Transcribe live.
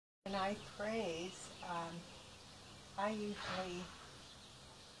When I praise, I usually,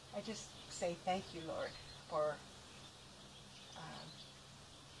 I just say thank you, Lord, for um,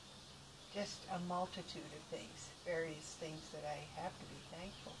 just a multitude of things, various things that I have to be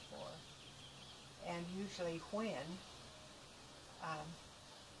thankful for. And usually when um,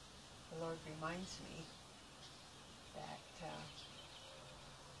 the Lord reminds me that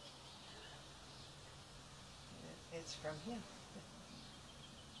it's from Him.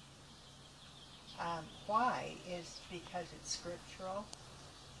 Why is because it's scriptural.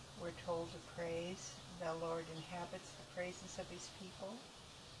 We're told to praise. The Lord inhabits the praises of His people.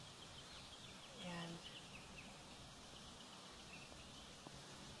 And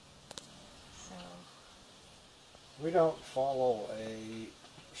so, We don't follow a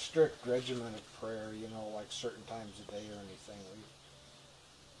strict regimen of prayer, you know, like certain times a day or anything.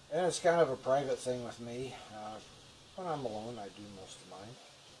 And it's kind of a private thing with me. When I'm alone, I do most of mine,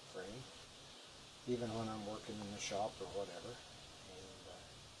 praying, even when I'm working in the shop or whatever. And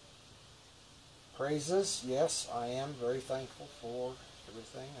praises, yes, I am very thankful for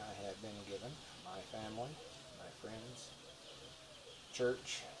everything I have been given, my family, my friends,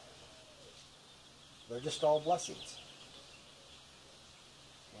 church. They're just all blessings.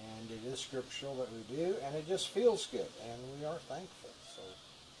 And it is scriptural that we do, and it just feels good, and we are thankful. So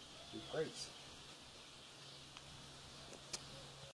we praise.